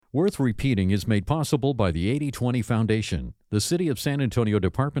Worth Repeating is made possible by the 80/20 Foundation, the City of San Antonio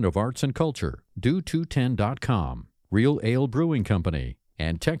Department of Arts and Culture, Do210.com, Real Ale Brewing Company,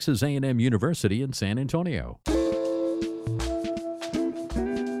 and Texas A&M University in San Antonio.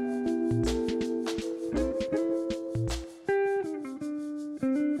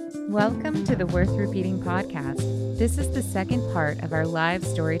 Welcome to the Worth Repeating podcast. This is the second part of our live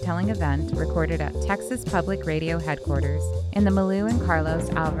storytelling event recorded at Texas Public Radio headquarters in the Malou and Carlos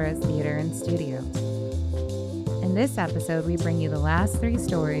Alvarez Theater and Studio. In this episode, we bring you the last three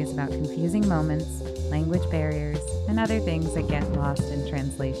stories about confusing moments, language barriers, and other things that get lost in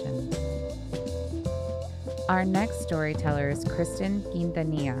translation. Our next storyteller is Kristen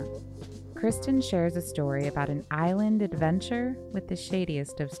Quintanilla. Kristen shares a story about an island adventure with the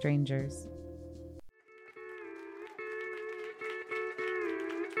shadiest of strangers.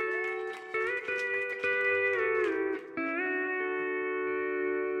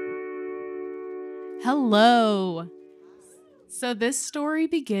 Hello. So this story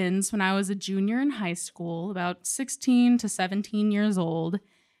begins when I was a junior in high school, about 16 to 17 years old.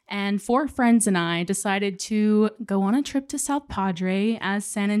 And four friends and I decided to go on a trip to South Padre, as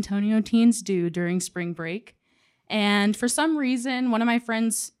San Antonio teens do during spring break. And for some reason, one of my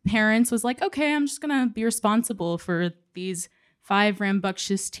friends' parents was like, okay, I'm just going to be responsible for these 5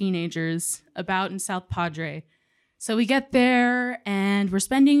 rambunctious teenagers about in South Padre. So we get there and we're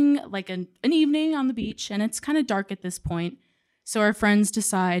spending like an evening on the beach, and it's kind of dark at this point. So our friends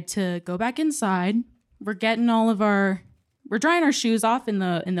decide to go back inside. We're drying our shoes off in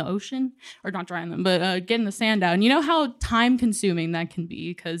the ocean, or not drying them, but getting the sand out. And you know how time consuming that can be,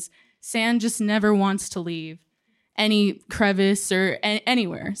 because sand just never wants to leave any crevice or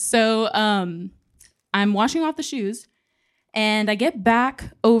anywhere. So I'm washing off the shoes, and I get back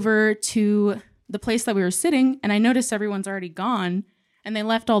over to the place that we were sitting, and I notice everyone's already gone, and they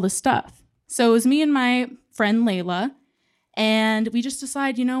left all the stuff. So it was me and my friend Layla, and we just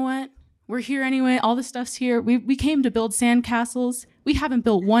decide, you know what? We're here anyway. All the stuff's here. We came to build sandcastles. We haven't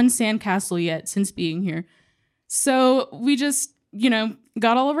built one sandcastle yet since being here. So we just,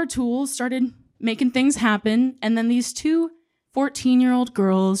 got all of our tools, started making things happen. And then these 2 14-year-old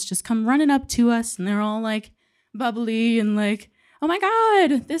girls just come running up to us, and they're all like bubbly and like, oh my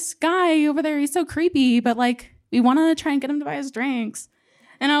God, this guy over there, he's so creepy, but like, we want to try and get him to buy us drinks.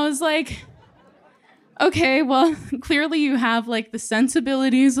 And I was like, okay, well, clearly you have like the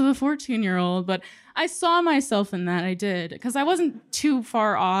sensibilities of a 14-year-old, but I saw myself in that. I did, because I wasn't too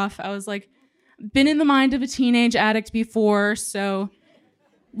far off. I was like, been in the mind of a teenage addict before, so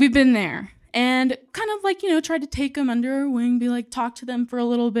we've been there. And kind of like, tried to take them under our wing, be like, talk to them for a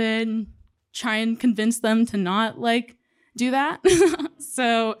little bit and try and convince them to not like do that.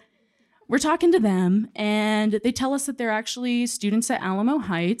 So we're talking to them, and they tell us that they're actually students at Alamo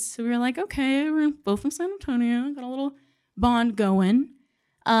Heights. So we were like, okay, we're both from San Antonio, got a little bond going.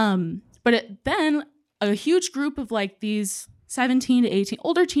 Then a huge group of like these 17 to 18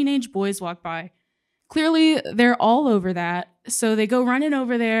 older teenage boys walk by. Clearly, they're all over that. So they go running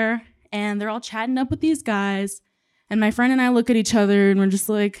over there, and they're all chatting up with these guys. And my friend and I look at each other, and we're just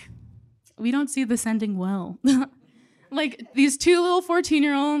like, we don't see this ending well. Like these 2 little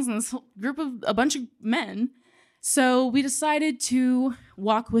 14-year-olds and this group of a bunch of men. So we decided to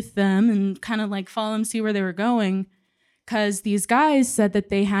walk with them and kind of like follow them, see where they were going. Because these guys said that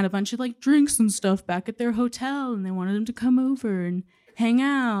they had a bunch of like drinks and stuff back at their hotel, and they wanted them to come over and hang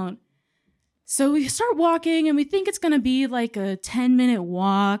out. So we start walking, and we think it's going to be like a 10-minute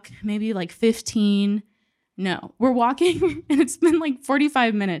walk, maybe like 15. No, we're walking and it's been like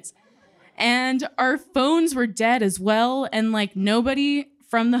 45 minutes. And our phones were dead as well. And like nobody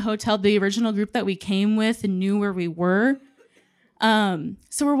from the hotel, the original group that we came with, knew where we were. So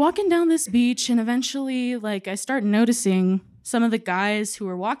we're walking down this beach, and eventually like I start noticing some of the guys who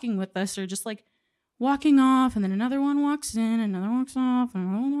were walking with us are just like walking off, and then another one walks in, another walks off, and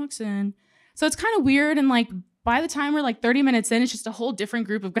another one walks in. So it's kind of weird. And like by the time we're like 30 minutes in, it's just a whole different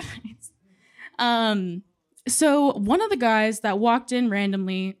group of guys. So one of the guys that walked in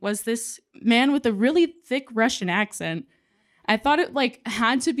randomly was this man with a really thick Russian accent. I thought it like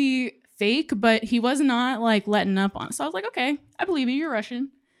had to be fake, but he was not like letting up on it. So I was like, okay, I believe you, you're Russian.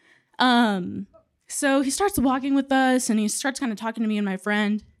 So he starts walking with us, and he starts kind of talking to me and my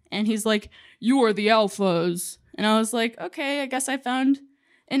friend, and he's like, you are the alphas. And I was like, okay, I guess I found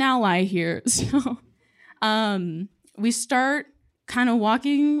an ally here. So we start kind of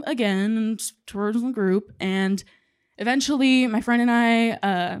walking again towards the group, and eventually my friend and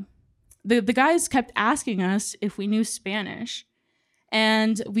I, the guys kept asking us if we knew Spanish,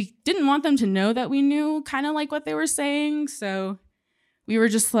 and we didn't want them to know that we knew kind of like what they were saying, so we were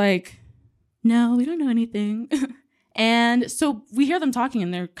just like, no, we don't know anything. And so we hear them talking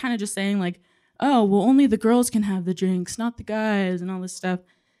and they're kind of just saying like, oh, well, only the girls can have the drinks, not the guys and all this stuff.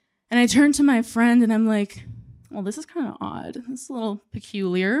 And I turn to my friend and I'm like, well, this is kind of odd. This is a little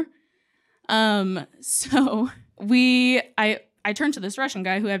peculiar. So I turned to this Russian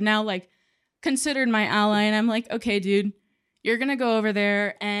guy who I've now like considered my ally. And I'm like, okay, dude, you're going to go over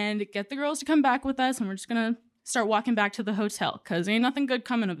there and get the girls to come back with us. And we're just going to start walking back to the hotel because ain't nothing good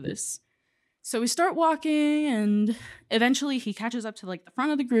coming of this. So we start walking and eventually he catches up to like the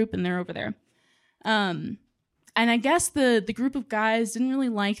front of the group and they're over there. And I guess the group of guys didn't really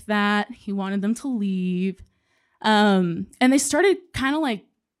like that. He wanted them to leave. And they started kind of like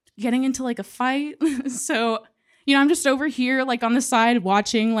getting into like a fight. So, you know, I'm just over here like on the side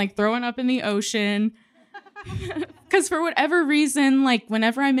watching, like throwing up in the ocean. Because for whatever reason, like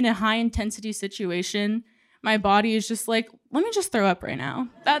whenever I'm in a high intensity situation, my body is just like, let me just throw up right now.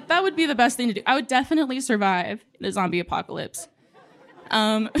 That would be the best thing to do. I would definitely survive in a zombie apocalypse.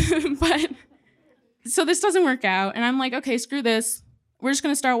 But so this doesn't work out. And I'm like, okay, screw this. We're just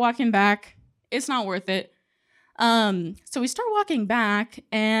going to start walking back. It's not worth it. So we start walking back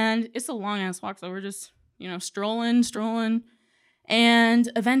and it's a long ass walk. So we're just, you know, strolling.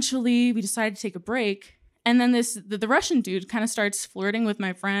 And eventually we decide to take a break. And then the Russian dude kind of starts flirting with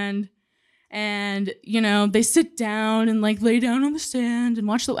my friend. And, you know, they sit down and like lay down on the sand and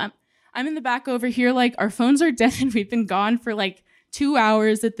watch I'm in the back over here. Like our phones are dead. We've been gone for like 2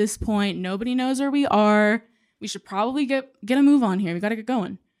 hours at this point. Nobody knows where we are. We should probably get a move on here. We got to get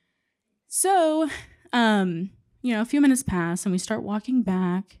going. So, you know, a few minutes pass and we start walking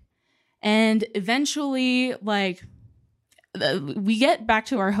back. And eventually, like, we get back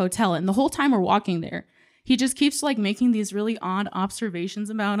to our hotel. And the whole time we're walking there, he just keeps like making these really odd observations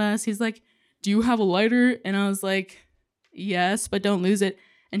about us. He's like, do you have a lighter? And I was like, yes, but don't lose it.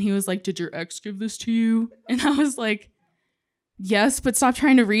 And he was like, did your ex give this to you? And I was like, yes, but stop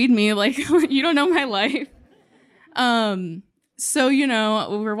trying to read me. Like, you don't know my life. So, you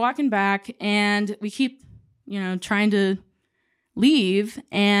know, we're walking back and we keep, you know, trying to leave.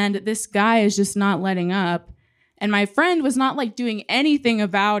 And this guy is just not letting up. And my friend was not like doing anything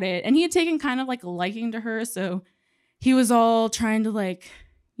about it. And he had taken kind of like a liking to her. So he was all trying to like,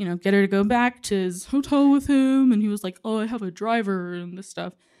 you know, get her to go back to his hotel with him. And he was like, oh, I have a driver and this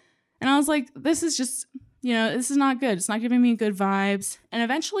stuff. And I was like, this is just, you know, this is not good. It's not giving me good vibes. And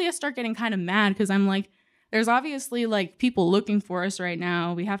eventually I start getting kind of mad because I'm like, there's obviously like people looking for us right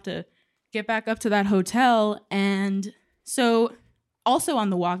now. We have to get back up to that hotel. And so also on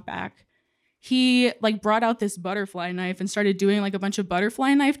the walk back, he like brought out this butterfly knife and started doing like a bunch of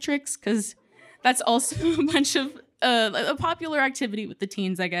butterfly knife tricks because that's also a bunch of a popular activity with the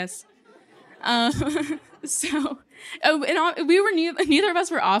teens, I guess. So we were neither of us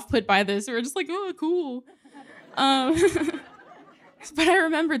were off put by this. We were just like, oh, cool. But I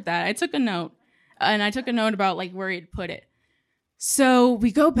remembered that. I took a note and I took a note about like where he'd put it. So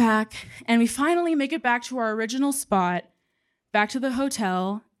we go back and we finally make it back to our original spot, back to the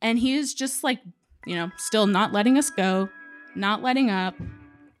hotel. And he is just like, you know, still not letting us go, not letting up.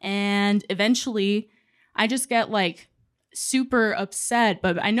 And eventually I just get like super upset,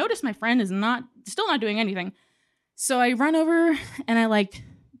 but I notice my friend is still not doing anything. So I run over and I like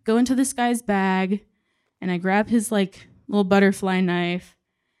go into this guy's bag and I grab his like little butterfly knife.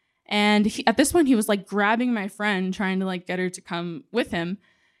 And at this point he was like grabbing my friend, trying to like get her to come with him.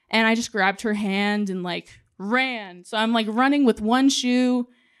 And I just grabbed her hand and like ran. So I'm like running with one shoe,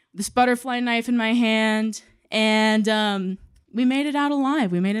 this butterfly knife in my hand, and we made it out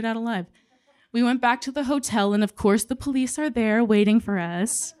alive. We went back to the hotel, and of course the police are there waiting for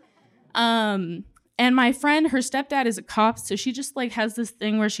us. And my friend, her stepdad is a cop, so she just like has this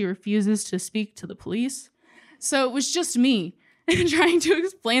thing where she refuses to speak to the police. So it was just me trying to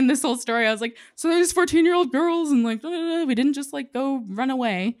explain this whole story. I was like, so there's 14-year-old girls, and like, we didn't just like go run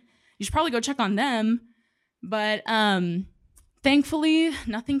away. You should probably go check on them. But thankfully,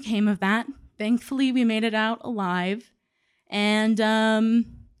 nothing came of that. Thankfully, we made it out alive. And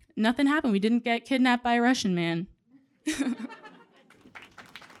nothing happened. We didn't get kidnapped by a Russian man.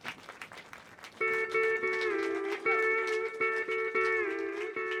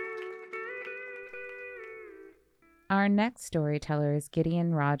 Our next storyteller is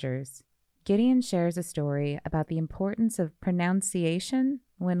Gideon Rogers. Gideon shares a story about the importance of pronunciation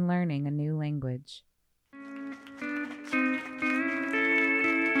when learning a new language.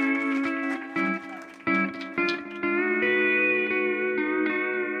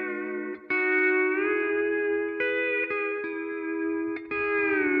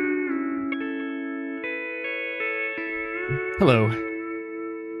 Hello,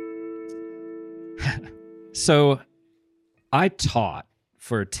 So I taught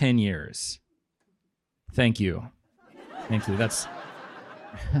for 10 years. Thank you. That's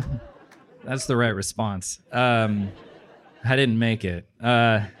the right response. I didn't make it.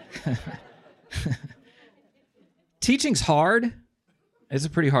 Teaching's hard. It's a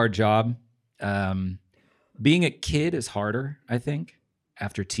pretty hard job. Being a kid is harder, I think.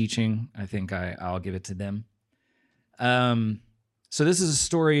 After teaching, I think I'll give it to them. So this is a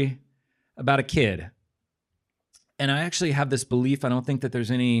story about a kid. And I actually have this belief, I don't think that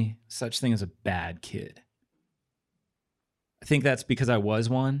there's any such thing as a bad kid. I think that's because I was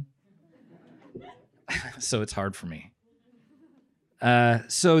one. So it's hard for me.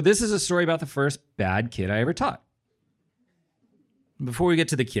 So this is a story about the first bad kid I ever taught. Before we get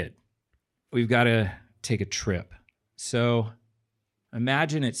to the kid, we've got to take a trip. So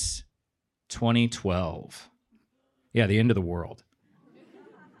imagine it's 2012. Yeah, the end of the world.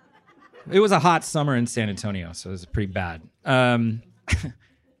 It was a hot summer in San Antonio, so it was pretty bad.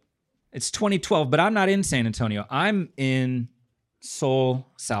 It's 2012, but I'm not in San Antonio. I'm in Seoul,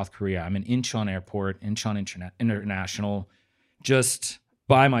 South Korea. I'm in Incheon Airport, Incheon International, just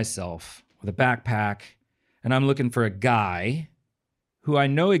by myself with a backpack, and I'm looking for a guy who I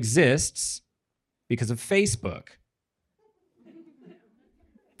know exists because of Facebook.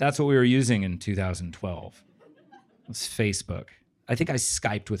 That's what we were using in 2012. It was Facebook. I think I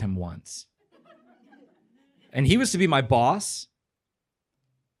Skyped with him once. And he was to be my boss,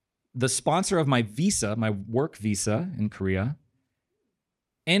 the sponsor of my visa, my work visa in Korea,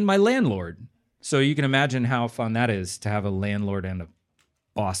 and my landlord. So you can imagine how fun that is to have a landlord and a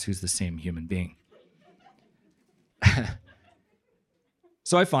boss who's the same human being.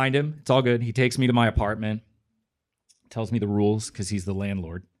 So I find him. It's all good. He takes me to my apartment, tells me the rules because he's the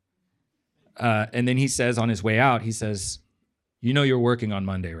landlord. And then he says on his way out, he says, "You know you're working on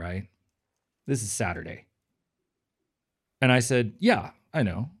Monday, right? This is Saturday." And I said, "Yeah, I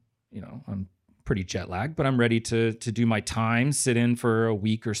know. I'm pretty jet lagged, but I'm ready to do my time, sit in for a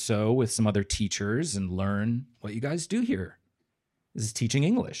week or so with some other teachers and learn what you guys do here. This is teaching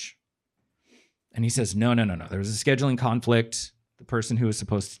English." And he says, No. There was a scheduling conflict. The person who was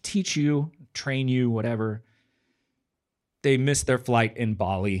supposed to teach you, train you, whatever, they missed their flight in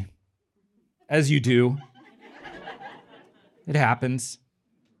Bali. As you do. It happens.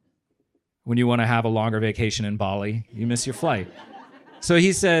 When you want to have a longer vacation in Bali, you miss your flight. So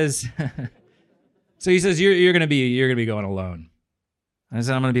he says, you're gonna be going alone. I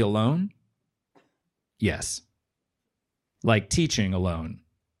said, I'm gonna be alone? Yes. Like teaching alone?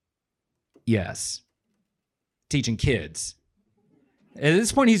 Yes. Teaching kids? At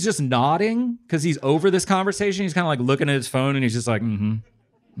this point, he's just nodding because he's over this conversation. He's kind of like looking at his phone and he's just like,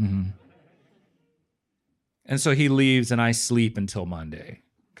 mm-hmm. And so he leaves and I sleep until Monday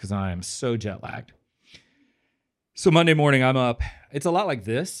because I am so jet lagged. So Monday morning, I'm up. It's a lot like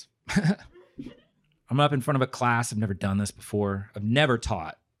this. I'm up in front of a class. I've never done this before. I've never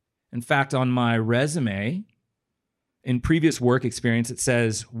taught. In fact, on my resume, in previous work experience, it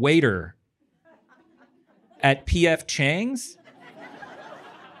says waiter at P.F. Chang's.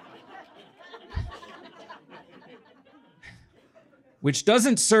 Which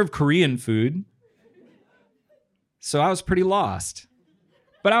doesn't serve Korean food. So I was pretty lost.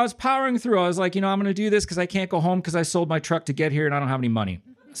 But I was powering through. I was like, I'm going to do this because I can't go home because I sold my truck to get here and I don't have any money.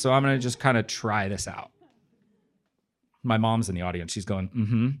 So I'm going to just kind of try this out. My mom's in the audience. She's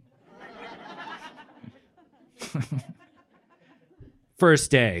going, First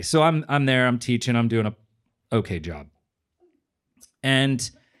day. So I'm there. I'm teaching. I'm doing a okay job. And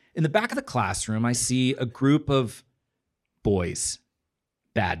in the back of the classroom, I see a group of boys.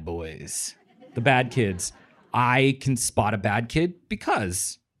 Bad boys. The bad kids. I can spot a bad kid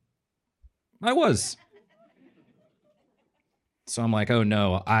because I was. So I'm like, oh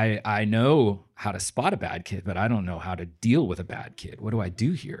no, I know how to spot a bad kid, but I don't know how to deal with a bad kid. What do I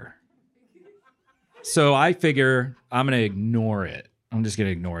do here? So I figure I'm going to ignore it. I'm just going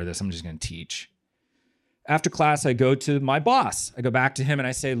to ignore this. I'm just going to teach. After class, I go to my boss. I go back to him and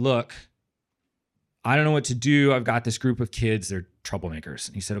I say, look, I don't know what to do. I've got this group of kids. They're troublemakers.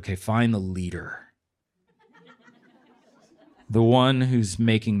 And he said, okay, find the leader. The one who's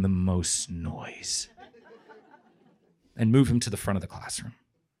making the most noise. And move him to the front of the classroom.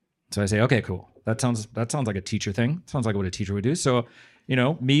 So I say, okay, cool. That sounds like a teacher thing. Sounds like what a teacher would do. So,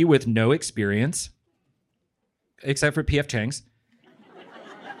 me with no experience, except for P.F. Chang's.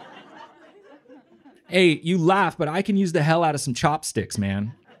 Hey, you laugh, but I can use the hell out of some chopsticks,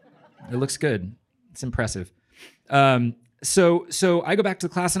 man. It looks good. It's impressive. So I go back to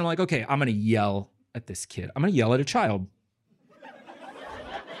the class and I'm like, okay, I'm going to yell at this kid. I'm going to yell at a child.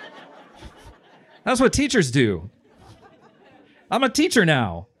 That's what teachers do. I'm a teacher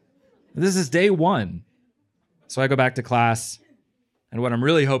now. This is day 1. So I go back to class, and what I'm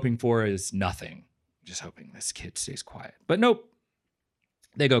really hoping for is nothing. Just hoping this kid stays quiet. But nope.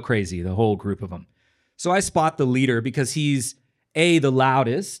 They go crazy, the whole group of them. So I spot the leader because he's A, the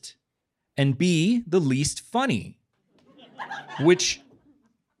loudest, and B, the least funny, which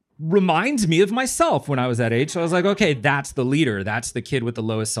reminds me of myself when I was that age. So I was like, okay, that's the leader. That's the kid with the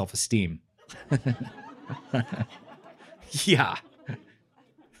lowest self-esteem. Yeah.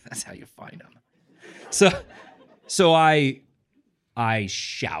 That's how you find them. So I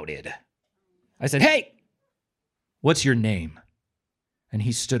shouted. I said, hey, what's your name? And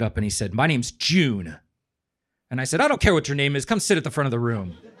he stood up and he said, my name's June. And I said, I don't care what your name is. Come sit at the front of the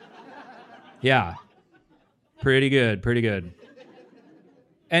room. Yeah. Pretty good.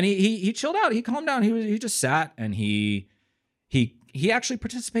 And he chilled out. He calmed down. He just sat and he actually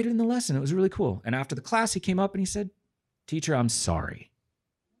participated in the lesson. It was really cool. And after the class, he came up and he said, teacher, I'm sorry.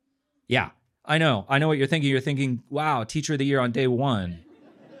 Yeah, I know what you're thinking. You're thinking, wow, teacher of the year on day 1.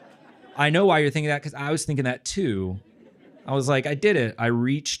 I know why you're thinking that, because I was thinking that too. I was like, I did it. I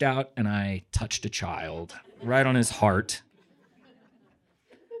reached out and I touched a child right on his heart.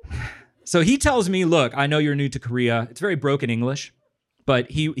 So he tells me, look, I know you're new to Korea. It's very broken English, but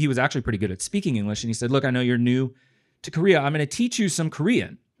he was actually pretty good at speaking English. And he said, look, I know you're new to Korea. I'm going to teach you some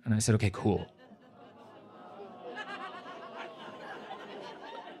Korean. And I said, okay, cool.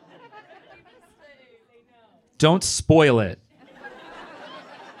 Don't spoil it.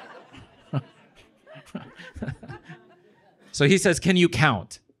 So he says, can you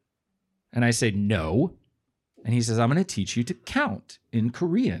count? And I say, no. And he says, I'm going to teach you to count in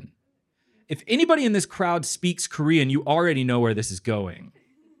Korean. If anybody in this crowd speaks Korean, you already know where this is going.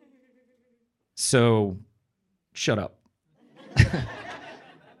 So shut up.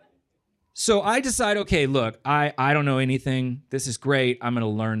 So I decide, okay, look, I don't know anything. This is great. I'm going to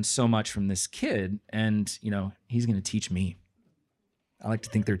learn so much from this kid. And, he's going to teach me. I like to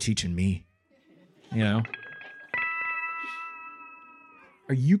think they're teaching me,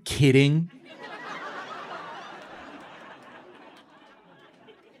 Are you kidding?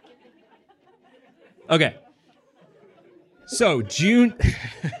 Okay. So June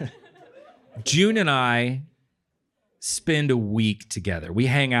and I spend a week together. We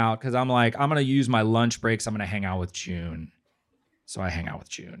hang out because I'm like, I'm going to use my lunch breaks. I'm going to hang out with June. So I hang out with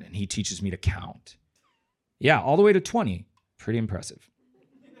June and he teaches me to count. Yeah, all the way to 20. Pretty impressive.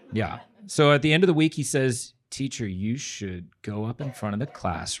 Yeah. So at the end of the week, he says, teacher, you should go up in front of the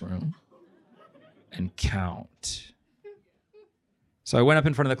classroom and count. So I went up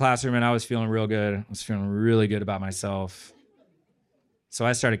in front of the classroom and I was feeling real good. I was feeling really good about myself. So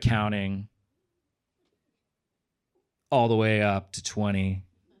I started counting all the way up to 20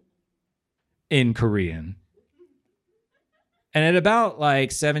 in Korean. And at about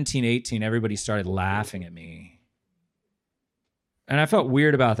like 17, 18, everybody started laughing at me. And I felt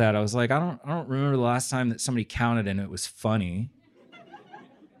weird about that. I was like, I don't remember the last time that somebody counted and it was funny.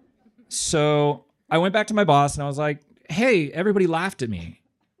 So I went back to my boss and I was like, hey, everybody laughed at me.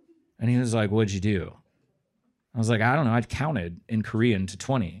 And he was like, what'd you do? I was like, I don't know. I counted in Korean to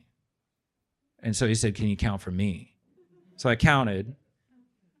 20. And so he said, can you count for me? So I counted.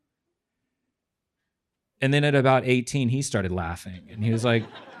 And then at about 18, he started laughing. And he was like,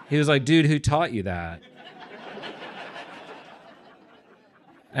 dude, who taught you that?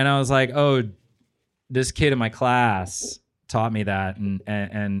 And I was like, oh, this kid in my class taught me that.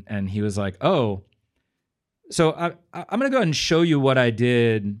 And he was like, oh. So I'm going to go ahead and show you what I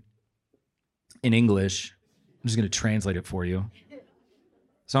did in English. I'm just going to translate it for you.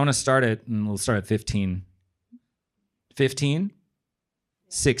 So I want to start it, and we'll start at 15. 15,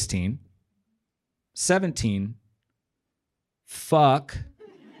 16, 17, fuck,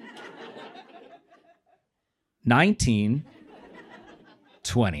 19,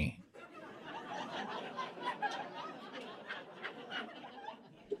 20.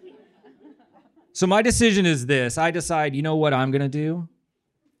 So my decision is this. I decide, you know what I'm going to do?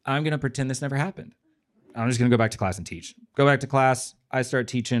 I'm going to pretend this never happened. I'm just going to go back to class and teach. Go back to class. I start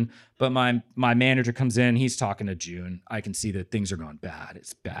teaching, but my manager comes in. He's talking to June. I can see that things are going bad.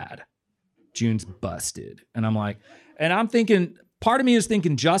 It's bad. June's busted. And I'm like, and I'm thinking, part of me is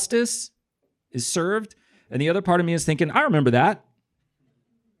thinking justice is served. And the other part of me is thinking, I remember that.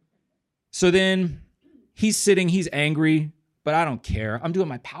 So then he's sitting, he's angry, but I don't care. I'm doing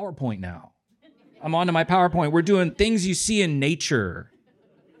my PowerPoint now. I'm on to my PowerPoint. We're doing things you see in nature.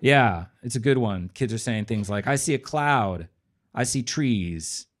 Yeah, it's a good one. Kids are saying things like, I see a cloud. I see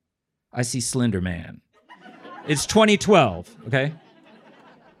trees. I see Slender Man. It's 2012, okay?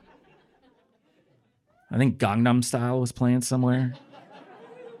 I think Gangnam Style was playing somewhere.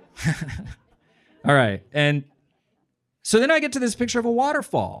 All right. And so then I get to this picture of a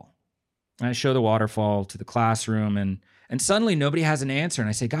waterfall. I show the waterfall to the classroom, and suddenly nobody has an answer. And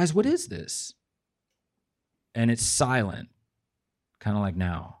I say, guys, what is this? And it's silent, kind of like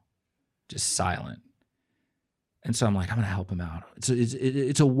now, just silent. And so I'm like, I'm going to help him out.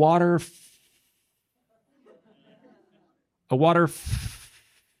 It's a water,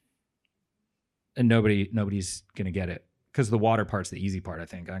 and nobody's going to get it because the water part's the easy part, I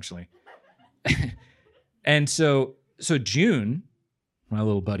think, actually. And so June, my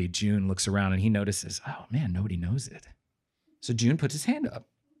little buddy June, looks around and he notices, oh man, nobody knows it. So June puts his hand up.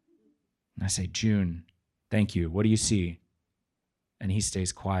 And I say, June, thank you. What do you see? And he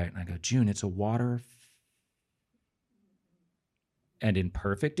stays quiet. And I go, June, it's a water. And in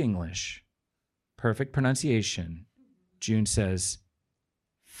perfect English, perfect pronunciation, June says,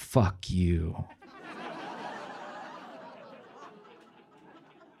 fuck you.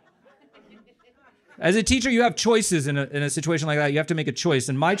 As a teacher, you have choices in a situation like that. You have to make a choice.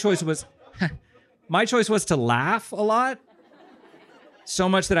 And my choice was to laugh a lot. So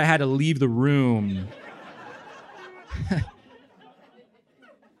much that I had to leave the room.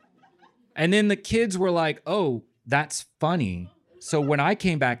 And then the kids were like, oh, that's funny. So when I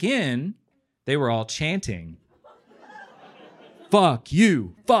came back in, they were all chanting, fuck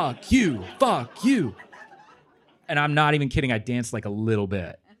you, fuck you, fuck you. And I'm not even kidding. I danced like a little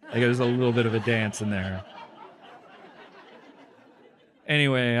bit. Like there's a little bit of a dance in there.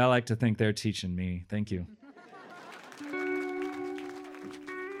 Anyway, I like to think they're teaching me. Thank you.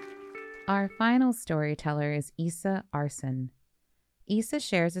 Our final storyteller is Issa Arson. Issa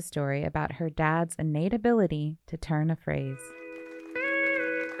shares a story about her dad's innate ability to turn a phrase.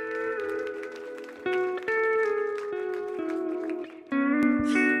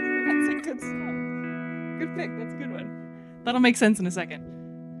 That's a good song. Good pick. That's a good one. That'll make sense in a second.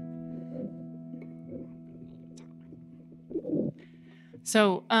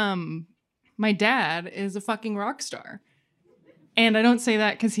 So, my dad is a fucking rock star. And I don't say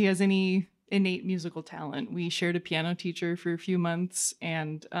that because he has any innate musical talent. We shared a piano teacher for a few months,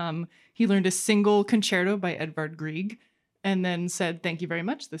 and he learned a single concerto by Edvard Grieg and then said, thank you very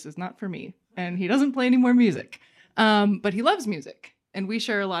much, this is not for me. And he doesn't play any more music. But he loves music, and we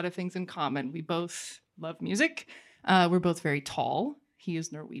share a lot of things in common. We both love music. We're both very tall. He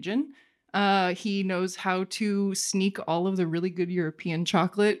is Norwegian. He knows how to sneak all of the really good European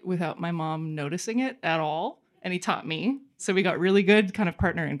chocolate without my mom noticing it at all. And he taught me. So we got really good kind of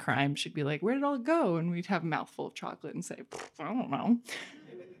partner in crime. She'd be like, where did it all go? And we'd have a mouthful of chocolate and say, I don't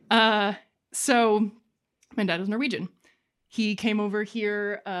know. So my dad is Norwegian. He came over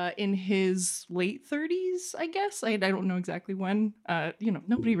here in his late 30s, I guess. I don't know exactly when.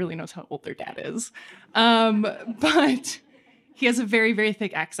 Nobody really knows how old their dad is. But he has a very, very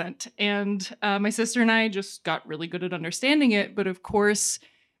thick accent. And my sister and I just got really good at understanding it. But of course,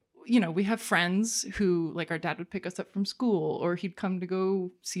 we have friends who, like, our dad would pick us up from school, or he'd come to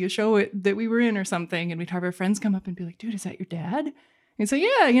go see a show that we were in or something. And we'd have our friends come up and be like, dude, is that your dad? And he'd say,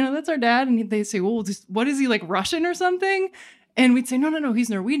 yeah, that's our dad. And they'd say, well, what is he, like, Russian or something? And we'd say, no, he's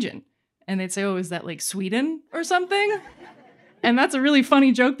Norwegian. And they'd say, oh, is that like Sweden or something? And that's a really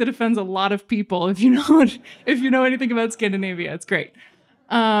funny joke that offends a lot of people. If you know anything about Scandinavia, it's great.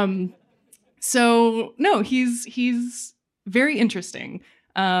 So no, he's very interesting.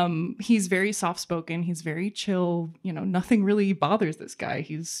 He's very soft-spoken. He's very chill. Nothing really bothers this guy.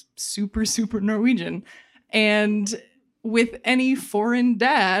 He's super, super Norwegian. And with any foreign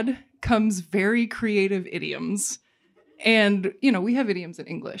dad comes very creative idioms. And, we have idioms in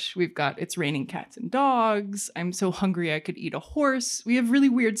English. We've got, it's raining cats and dogs. I'm so hungry I could eat a horse. We have really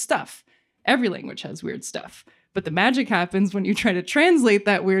weird stuff. Every language has weird stuff. But the magic happens when you try to translate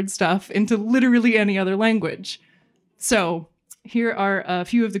that weird stuff into literally any other language. So here are a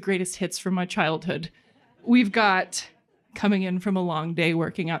few of the greatest hits from my childhood. We've got coming in from a long day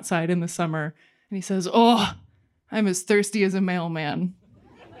working outside in the summer. And he says, oh, I'm as thirsty as a mailman.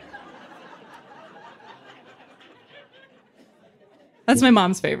 That's my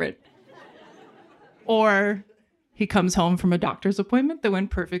mom's favorite. Or he comes home from a doctor's appointment that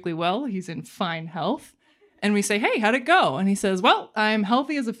went perfectly well. He's in fine health. And we say, hey, how'd it go? And he says, well, I'm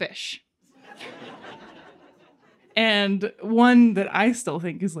healthy as a fish. And one that I still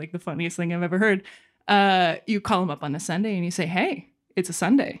think is like the funniest thing I've ever heard. You call him up on a Sunday and you say, hey, it's a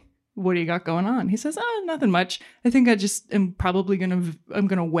Sunday. What do you got going on? He says, oh, nothing much. I think I just am probably I'm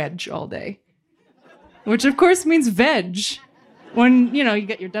going to wedge all day. Which of course means veg. When, you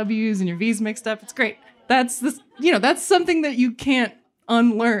get your W's and your V's mixed up, it's great. That's something that you can't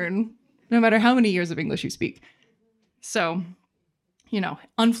unlearn no matter how many years of English you speak. So,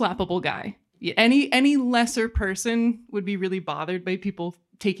 unflappable guy. Any lesser person would be really bothered by people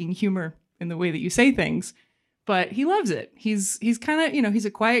taking humor in the way that you say things, but he loves it. He's kind of, he's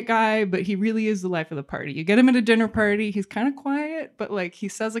a quiet guy, but he really is the life of the party. You get him at a dinner party, he's kind of quiet, but like he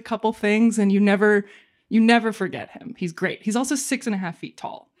says a couple things and you never forget him. He's great. He's also 6.5 feet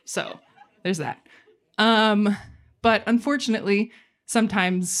tall. So there's that. But unfortunately,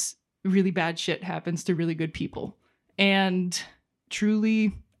 sometimes really bad shit happens to really good people. And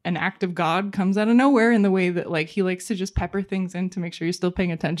truly an act of God comes out of nowhere in the way that like he likes to just pepper things in to make sure you're still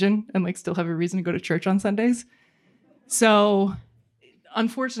paying attention and like still have a reason to go to church on Sundays. So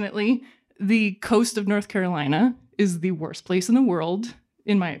unfortunately, the coast of North Carolina is the worst place in the world,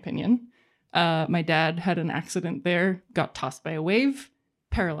 in my opinion. My dad had an accident there, got tossed by a wave,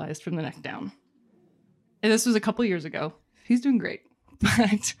 paralyzed from the neck down. And this was a couple years ago. He's doing great,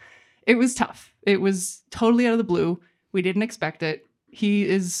 but it was tough. It was totally out of the blue. We didn't expect it. He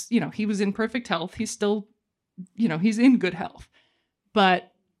is, he was in perfect health. He's still, he's in good health.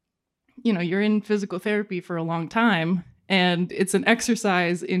 But, you're in physical therapy for a long time, and it's an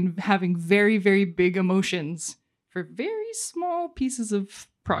exercise in having very, very big emotions for very small pieces of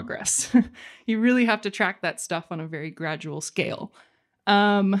progress. You really have to track that stuff on a very gradual scale.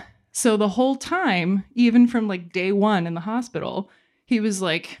 So the whole time, even from like day one in the hospital, he was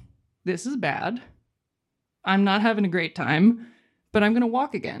like, this is bad. I'm not having a great time, but I'm going to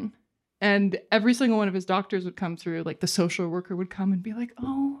walk again. And every single one of his doctors would come through, like the social worker would come and be like,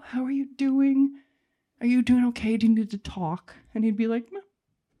 oh, how are you doing? Are you doing okay? Do you need to talk? And he'd be like, no,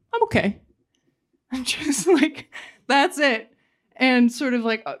 I'm okay. I'm just like, that's it. And sort of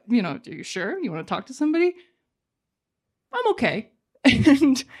like, are you sure you want to talk to somebody? I'm okay.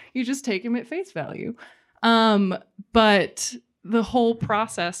 And you just take him at face value. But the whole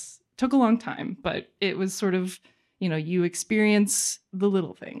process took a long time, but it was sort of, you experience the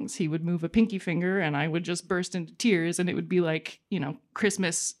little things. He would move a pinky finger and I would just burst into tears, and it would be like,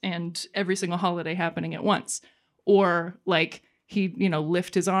 Christmas and every single holiday happening at once. Or like he'd,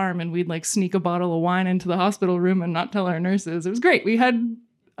 lift his arm and we'd like sneak a bottle of wine into the hospital room and not tell our nurses. It was great. We had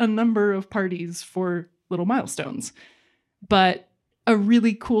a number of parties for little milestones. But a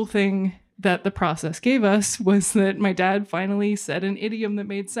really cool thing that the process gave us was that my dad finally said an idiom that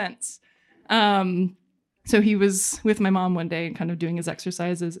made sense. So he was with my mom one day and kind of doing his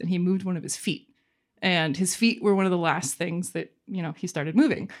exercises, and he moved one of his feet. And his feet were one of the last things that, he started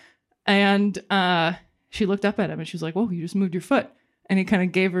moving. And she looked up at him and she was like, whoa, you just moved your foot. And he kind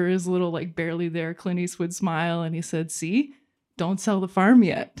of gave her his little, like, barely there Clint Eastwood smile. And he said, see, don't sell the farm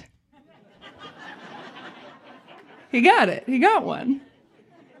yet. He got it. He got one.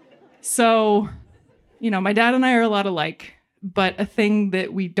 So, my dad and I are a lot alike, but a thing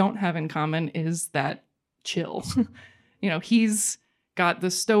that we don't have in common is that chill. He's got the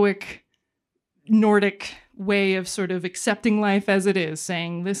stoic Nordic way of sort of accepting life as it is,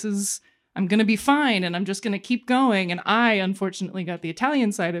 saying, I'm going to be fine and I'm just going to keep going. And I, unfortunately, got the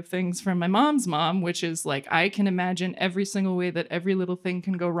Italian side of things from my mom's mom, which is like, I can imagine every single way that every little thing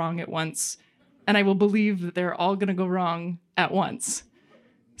can go wrong at once. And I will believe that they're all going to go wrong at once.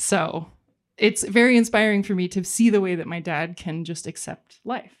 So it's very inspiring for me to see the way that my dad can just accept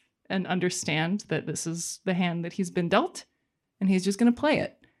life and understand that this is the hand that he's been dealt and he's just going to play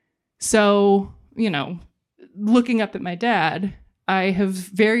it. So, looking up at my dad, I have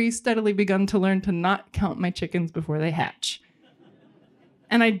very steadily begun to learn to not count my chickens before they hatch.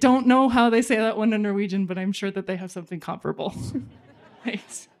 And I don't know how they say that one in Norwegian, but I'm sure that they have something comparable.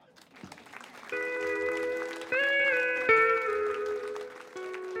 Thanks.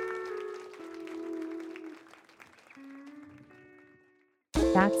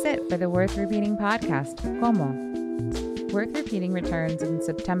 That's it for the Worth Repeating podcast. Como? Worth Repeating returns in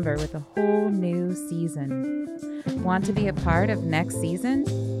September with a whole new season. Want to be a part of next season?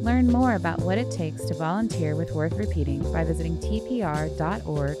 Learn more about what it takes to volunteer with Worth Repeating by visiting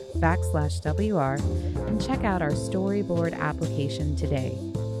tpr.org/WR and check out our storyboard application today.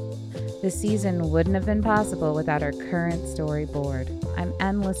 This season wouldn't have been possible without our current storyboard. I'm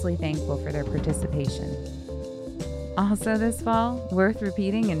endlessly thankful for their participation. Also this fall, Worth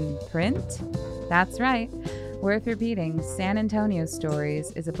Repeating in print? That's right. Worth Repeating, San Antonio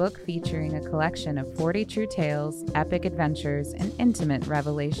Stories is a book featuring a collection of 40 true tales, epic adventures, and intimate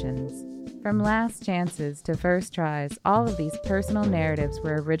revelations. From last chances to first tries, all of these personal narratives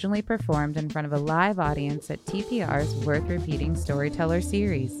were originally performed in front of a live audience at TPR's Worth Repeating Storyteller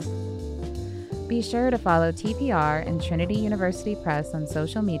Series. Be sure to follow TPR and Trinity University Press on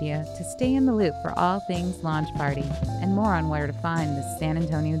social media to stay in the loop for all things launch party and more on where to find this San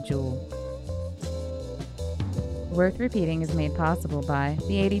Antonio jewel. Worth Repeating is made possible by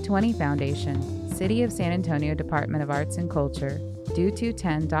the 80/20 Foundation, City of San Antonio Department of Arts and Culture,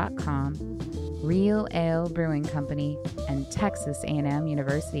 Do210.com, Real Ale Brewing Company, and Texas A&M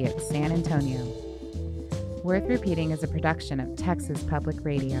University at San Antonio. Worth Repeating is a production of Texas Public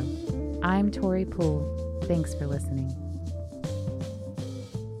Radio. I'm Tori Poole. Thanks for listening.